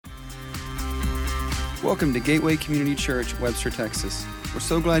Welcome to Gateway Community Church, Webster, Texas. We're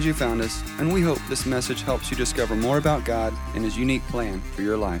so glad you found us, and we hope this message helps you discover more about God and His unique plan for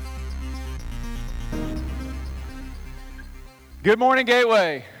your life. Good morning,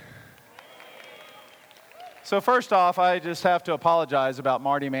 Gateway. So first off, I just have to apologize about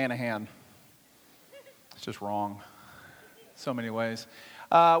Marty Manahan. It's just wrong, so many ways.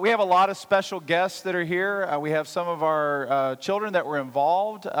 We have a lot of special guests that are here. We have some of our children that were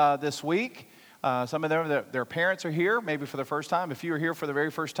involved this week. Some of them, their parents are here, maybe for the first time. If you are here for the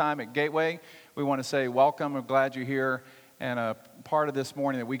very first time at Gateway, we want to say welcome. We're glad you're here. And a part of this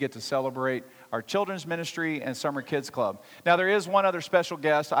morning that we get to celebrate our children's ministry and Summer Kids Club. Now, there is one other special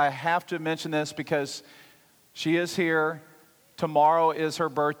guest. I have to mention this because she is here. Tomorrow is her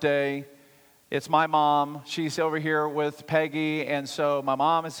birthday. It's my mom. She's over here with Peggy, and so my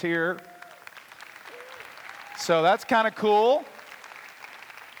mom is here. So that's kind of cool.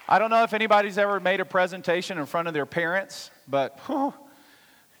 I don't know if anybody's ever made a presentation in front of their parents, but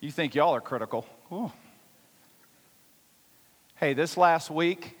you think y'all are critical. Whew. Hey, this last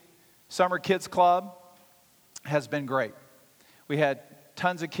week, Summer Kids Club has been great. We had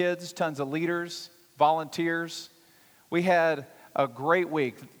tons of kids, tons of leaders, volunteers. We had a great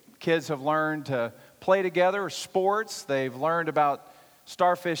week. Kids have learned to play together, sports. They've learned about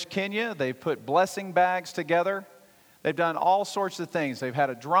Starfish Kenya. They've put blessing bags together. They've done all sorts of things. They've had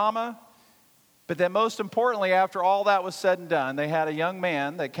a drama. But then most importantly, after all that was said and done, they had a young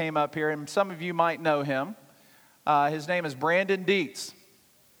man that came up here, and some of you might know him. His name is Brandon Dietz.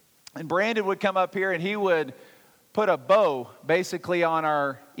 And Brandon would come up here and he would put a bow basically on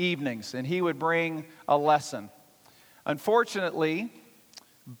our evenings, and he would bring a lesson. Unfortunately,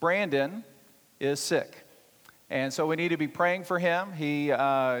 Brandon is sick, and so we need to be praying for him. He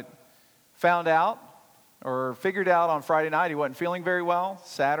found out or figured out on Friday night he wasn't feeling very well.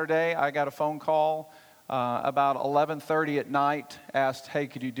 Saturday, I got a phone call about 11:30 at night, asked, hey,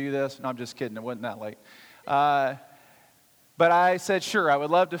 could you do this? And I'm just kidding, it wasn't that late. But I said, sure, I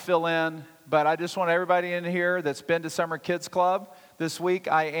would love to fill in, but I just want everybody in here that's been to Summer Kids Club this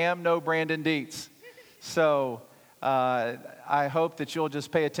week, I am no Brandon Dietz. So I hope that you'll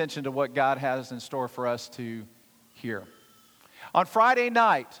just pay attention to what God has in store for us to hear. On Friday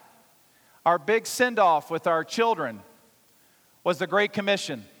night, our big send-off with our children was the Great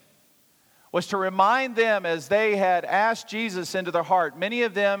Commission, was to remind them as they had asked Jesus into their heart. Many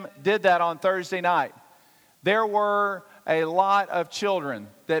of them did that on Thursday night. There were a lot of children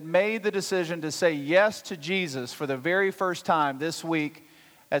that made the decision to say yes to Jesus for the very first time this week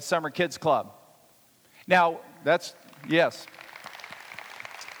at Summer Kids Club. Now, that's, yes.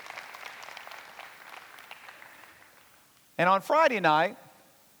 And on Friday night,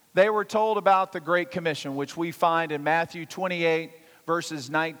 they were told about the Great Commission, which we find in Matthew 28, verses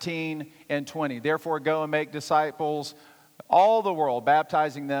 19 and 20. Therefore, go and make disciples all the world,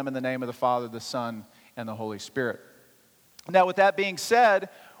 baptizing them in the name of the Father, the Son, and the Holy Spirit. Now, with that being said,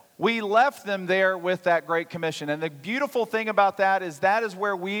 we left them there with that Great Commission. And the beautiful thing about that is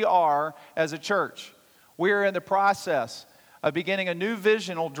where we are as a church. We are in the process of beginning a new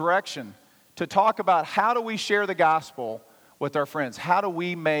visional direction to talk about how do we share the gospel with our friends. How do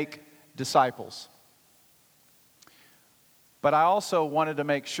we make disciples? But I also wanted to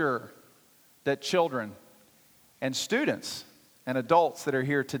make sure that children and students and adults that are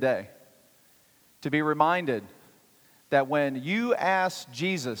here today to be reminded that when you ask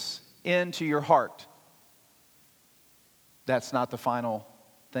Jesus into your heart, that's not the final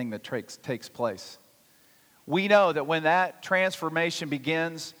thing that takes place. We know that when that transformation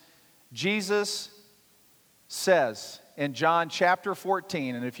begins, Jesus says in John chapter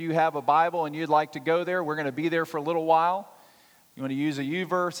 14, and if you have a Bible and you'd like to go there, we're going to be there for a little while. You want to use a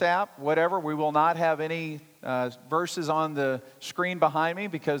YouVerse app, whatever. We will not have any verses on the screen behind me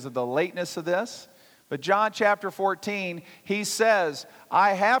because of the lateness of this. But John chapter 14, he says,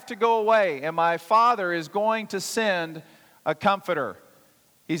 I have to go away, and my Father is going to send a comforter.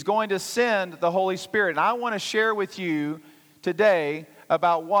 He's going to send the Holy Spirit. And I want to share with you today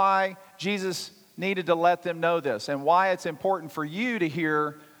about why Jesus needed to let them know this and why it's important for you to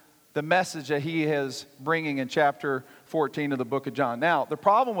hear the message that he is bringing in chapter 14 of the book of John. Now, the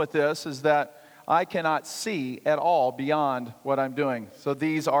problem with this is that I cannot see at all beyond what I'm doing. So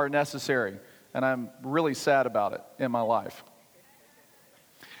these are necessary, and I'm really sad about it in my life.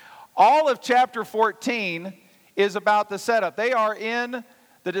 All of chapter 14 is about the setup. They are in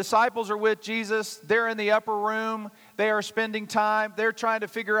The disciples are with Jesus. They're in the upper room. They are spending time. They're trying to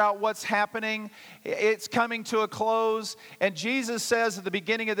figure out what's happening. It's coming to a close. And Jesus says at the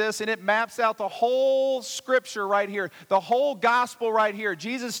beginning of this, and it maps out the whole scripture right here, the whole gospel right here.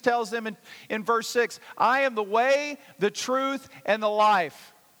 Jesus tells them in verse 6, I am the way, the truth, and the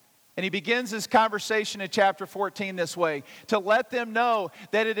life. And he begins his conversation in chapter 14 this way, to let them know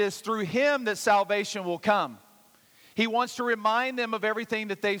that it is through him that salvation will come. He wants to remind them of everything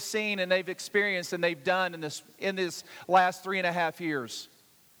that they've seen and they've experienced and they've done in this last 3.5 years.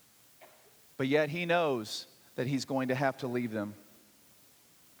 But yet he knows that he's going to have to leave them.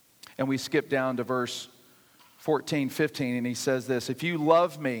 And we skip down to verse 14, 15, and he says this, if you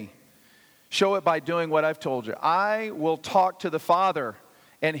love me, show it by doing what I've told you. I will talk to the Father,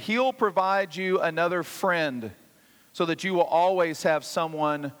 and he'll provide you another friend so that you will always have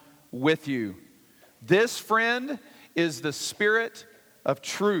someone with you. This friend is the Spirit of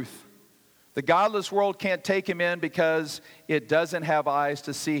truth. The godless world can't take him in because it doesn't have eyes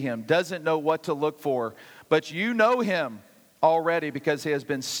to see him, doesn't know what to look for. But you know him already because he has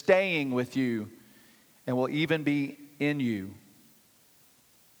been staying with you and will even be in you.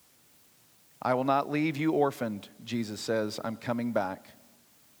 I will not leave you orphaned, Jesus says. I'm coming back.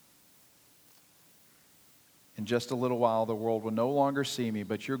 In just a little while, the world will no longer see me,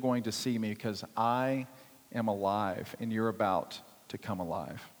 but you're going to see me because I am alive and you're about to come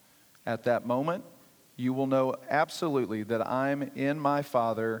alive. At that moment, you will know absolutely that I'm in my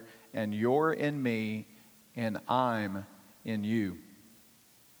Father and you're in me and I'm in you.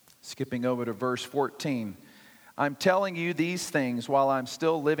 Skipping over to verse 14. I'm telling you these things while I'm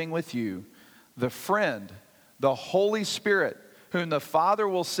still living with you. The friend, the Holy Spirit, whom the Father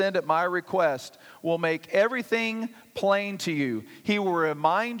will send at my request, will make everything plain to you. He will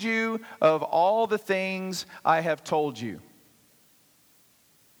remind you of all the things I have told you.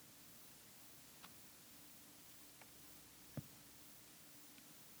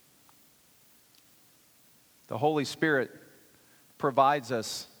 The Holy Spirit provides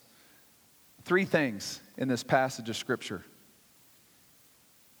us 3 things in this passage of Scripture.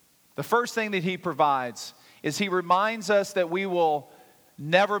 The first thing that he provides is he reminds us that we will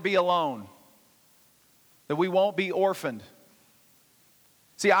never be alone, that we won't be orphaned.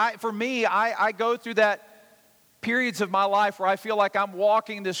 See, I go through that periods of my life where I feel like I'm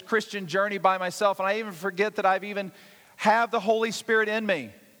walking this Christian journey by myself, and I even forget that I've even have the Holy Spirit in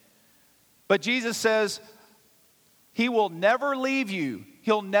me. But Jesus says, he will never leave you.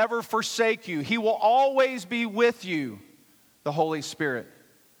 He'll never forsake you. He will always be with you, the Holy Spirit.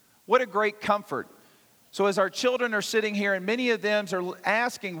 What a great comfort. So as our children are sitting here, and many of them are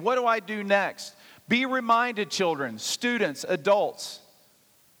asking, what do I do next? Be reminded, children, students, adults,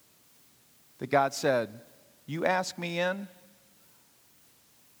 that God said, you ask me in,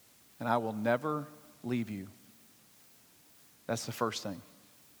 and I will never leave you. That's the first thing.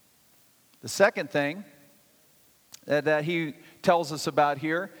 The second thing that he tells us about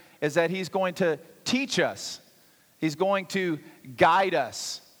here is that he's going to teach us. He's going to guide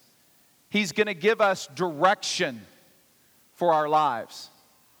us. He's going to give us direction for our lives.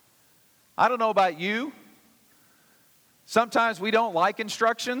 I don't know about you. Sometimes we don't like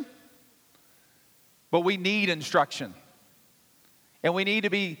instruction, but we need instruction. And we need to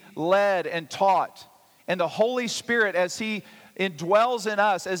be led and taught. And the Holy Spirit, as he indwells in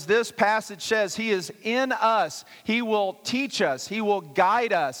us, as this passage says, he is in us. He will teach us. He will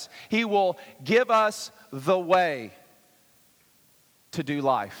guide us. He will give us the way to do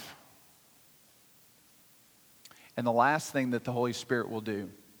life. And the last thing that the Holy Spirit will do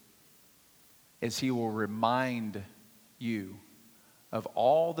is he will remind you of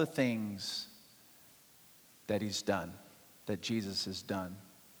all the things that he's done, that Jesus has done.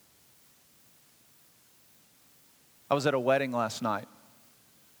 I was at a wedding last night.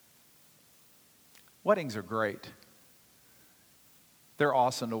 Weddings are great. They're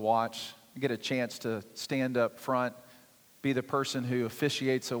awesome to watch. You get a chance to stand up front, be the person who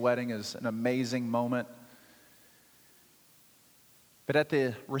officiates a wedding is an amazing moment. But at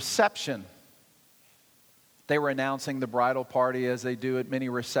the reception, they were announcing the bridal party as they do at many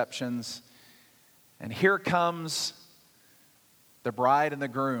receptions. And here comes the bride and the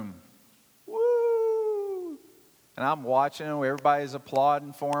groom. Woo! And I'm watching them. Everybody's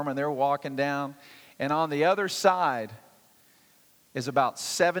applauding for them, and they're walking down. And on the other side is about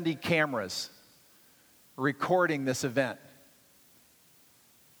 70 cameras recording this event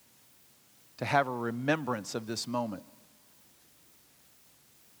to have a remembrance of this moment.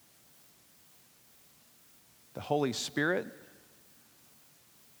 The Holy Spirit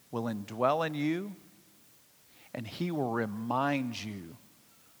will indwell in you, and he will remind you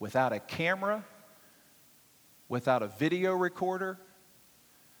without a camera, without a video recorder,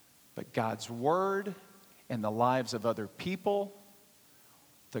 but God's Word and the lives of other people,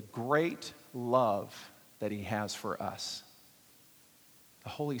 the great love that He has for us. The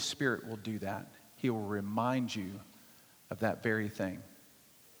Holy Spirit will do that. He will remind you of that very thing.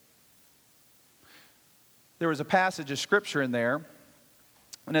 There was a passage of Scripture in there,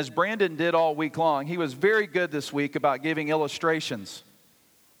 and as Brandon did all week long, he was very good this week about giving illustrations.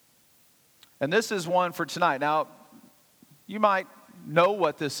 And this is one for tonight. Now, you might know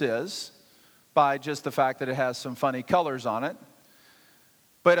what this is by just the fact that it has some funny colors on it.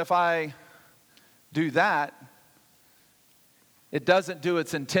 But if I do that, it doesn't do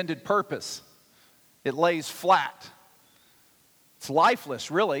its intended purpose. It lays flat. It's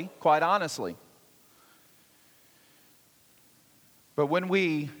lifeless, really, quite honestly. But when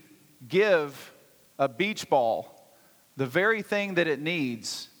we give a beach ball the very thing that it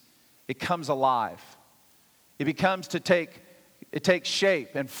needs, it comes alive. It takes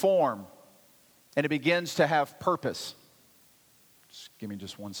shape and form, and it begins to have purpose. Just give me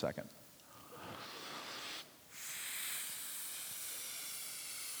just 1 second.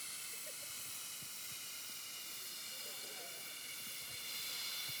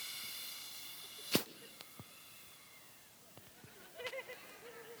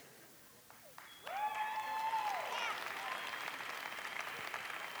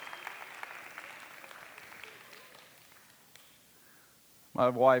 My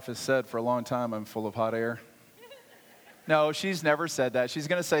wife has said for a long time I'm full of hot air. No, she's never said that. She's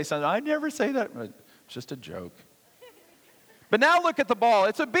going to say something. I never say that. It's just a joke. But now look at the ball.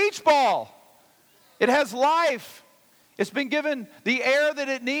 It's a beach ball. It has life. It's been given the air that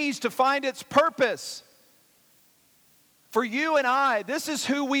it needs to find its purpose. For you and I, this is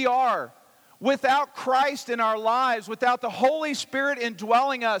who we are. Without Christ in our lives, without the Holy Spirit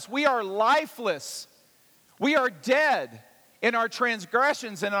indwelling us, we are lifeless. We are dead in our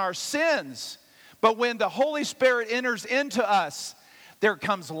transgressions and our sins. But when the Holy Spirit enters into us, there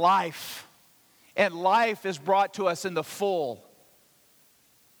comes life. And life is brought to us in the full.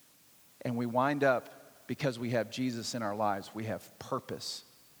 And we wind up, because we have Jesus in our lives, we have purpose.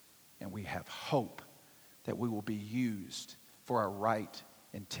 And we have hope that we will be used for our right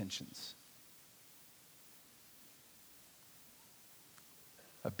intentions.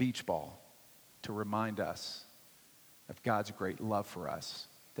 A beach ball to remind us of God's great love for us,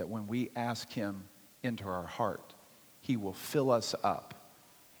 that when we ask Him into our heart, He will fill us up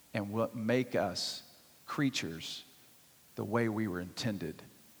and will make us creatures the way we were intended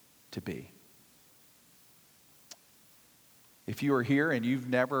to be. If you are here and you've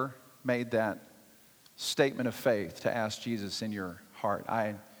never made that statement of faith to ask Jesus in your heart,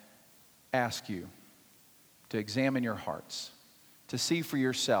 I ask you to examine your hearts, to see for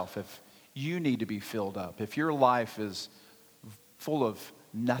yourself if you need to be filled up. If your life is full of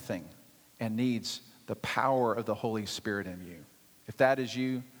nothing and needs the power of the Holy Spirit in you. If that is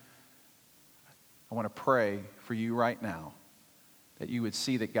you, I want to pray for you right now that you would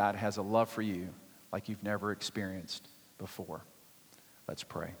see that God has a love for you like you've never experienced before. Let's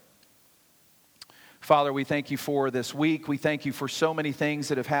pray. Father, we thank you for this week. We thank you for so many things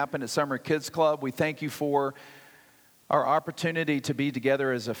that have happened at Summer Kids Club. We thank you for our opportunity to be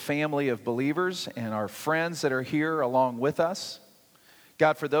together as a family of believers and our friends that are here along with us.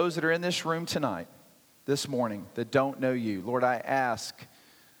 God, for those that are in this room tonight, this morning, that don't know you, Lord, I ask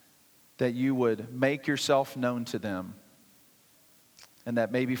that you would make yourself known to them, and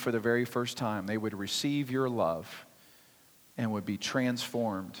that maybe for the very first time they would receive your love and would be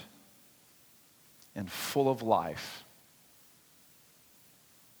transformed and full of life.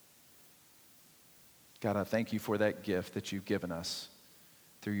 God, I thank you for that gift that you've given us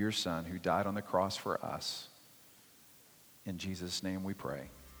through your Son who died on the cross for us. In Jesus' name we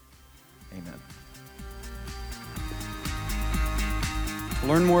pray. Amen. To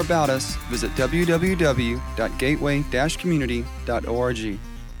learn more about us, visit www.gateway-community.org.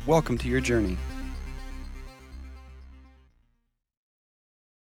 Welcome to your journey.